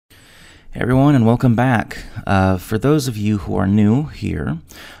Hey everyone, and welcome back. For those of you who are new here,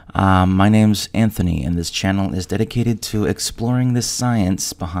 my name's Anthony, and this channel is dedicated to exploring the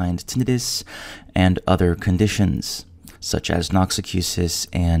science behind tinnitus and other conditions, such as Noxacusis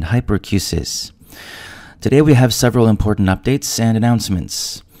and Hyperacusis. Today we have several important updates and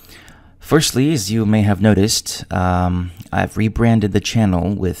announcements. Firstly, as you may have noticed, I've rebranded the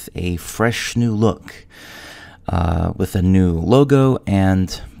channel with a fresh new look, with a new logo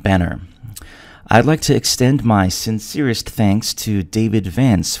and banner. I'd like to extend my sincerest thanks to David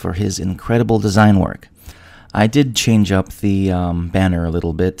Vance for his incredible design work. I did change up the banner a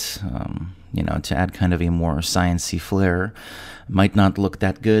little bit, to add kind of a more sciencey flair. Might not look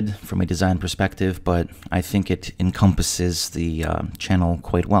that good from a design perspective, but I think it encompasses the channel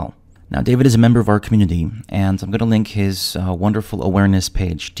quite well. Now, David is a member of our community, and I'm going to link his wonderful awareness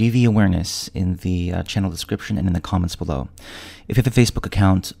page, DV Awareness, in the channel description and in the comments below. If you have a Facebook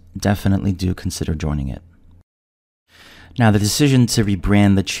account, definitely do consider joining it. Now, the decision to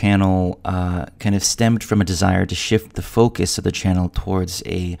rebrand the channel kind of stemmed from a desire to shift the focus of the channel towards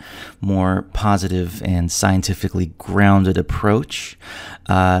a more positive and scientifically grounded approach.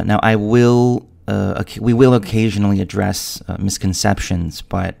 Now, we will occasionally address misconceptions,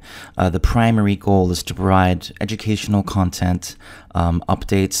 but the primary goal is to provide educational content,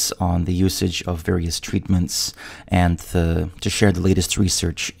 updates on the usage of various treatments, and to share the latest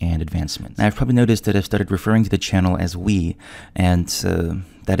research and advancements. Now, I've probably noticed that I've started referring to the channel as we, and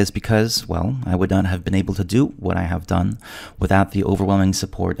that is because, well, I would not have been able to do what I have done without the overwhelming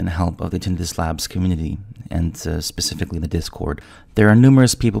support and help of the Tinnitus Labs community, and specifically the Discord. There are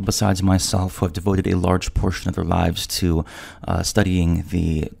numerous people besides myself who have devoted a large portion of their lives to studying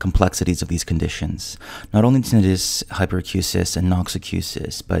the complexities of these conditions. Not only tinnitus, hyperacusis, and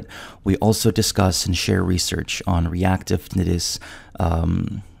noxacusis, but we also discuss and share research on reactive tinnitus,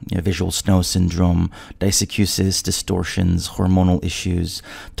 visual snow syndrome, disacusis, distortions, hormonal issues,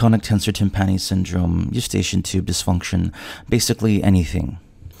 tonic tensor tympani syndrome, eustachian tube dysfunction, basically anything.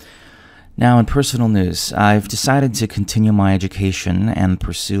 Now, in personal news, I've decided to continue my education and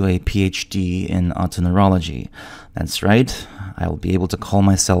pursue a PhD in Otonuerology. That's right, I will be able to call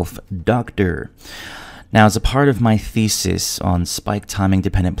myself Doctor. Now, as a part of my thesis on spike timing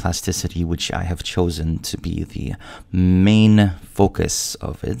dependent plasticity, which I have chosen to be the main focus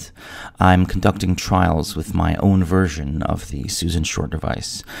of it, I'm conducting trials with my own version of the Susan Short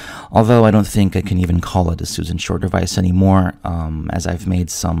device. Although I don't think I can even call it a Susan Short device anymore, as I've made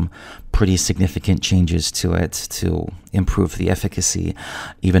some pretty significant changes to it to improve the efficacy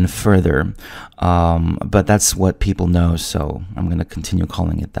even further. But that's what people know, so I'm going to continue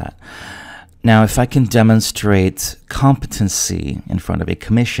calling it that. Now, if I can demonstrate competency in front of a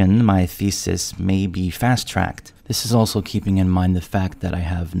commission, my thesis may be fast-tracked. This is also keeping in mind the fact that I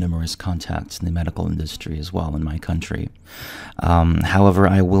have numerous contacts in the medical industry as well in my country. However,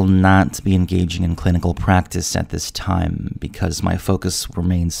 I will not be engaging in clinical practice at this time because my focus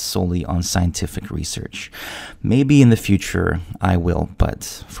remains solely on scientific research. Maybe in the future I will,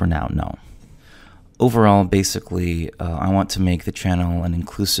 but for now, no. Overall, basically, I want to make the channel an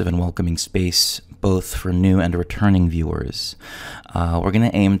inclusive and welcoming space, both for new and returning viewers. We're going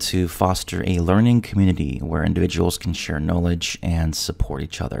to aim to foster a learning community where individuals can share knowledge and support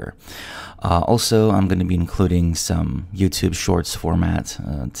each other. Also, I'm going to be including some YouTube Shorts format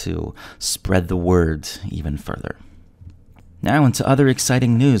to spread the word even further. Now, into other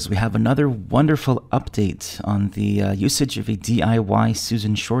exciting news, we have another wonderful update on the usage of a DIY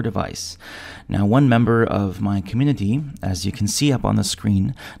Susan Short device. Now, one member of my community, as you can see up on the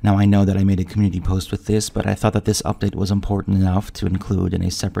screen, now I know that I made a community post with this, but I thought that this update was important enough to include in a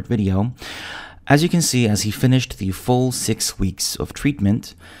separate video. As you can see, as he finished the full 6 weeks of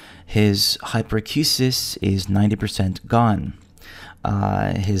treatment, his hyperacusis is 90% gone.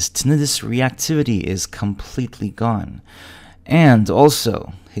 His tinnitus reactivity is completely gone. And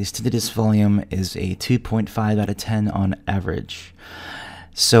also, his tinnitus volume is a 2.5 out of 10 on average.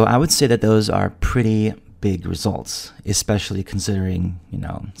 So I would say that those are pretty big results, especially considering,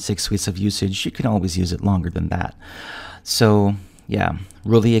 6 weeks of usage. You can always use it longer than that. So yeah,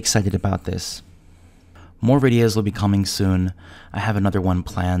 really excited about this. More videos will be coming soon. I have another one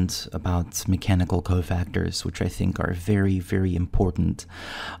planned about mechanical cofactors, which I think are very, very important.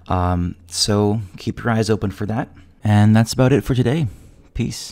 So keep your eyes open for that. And that's about it for today. Peace.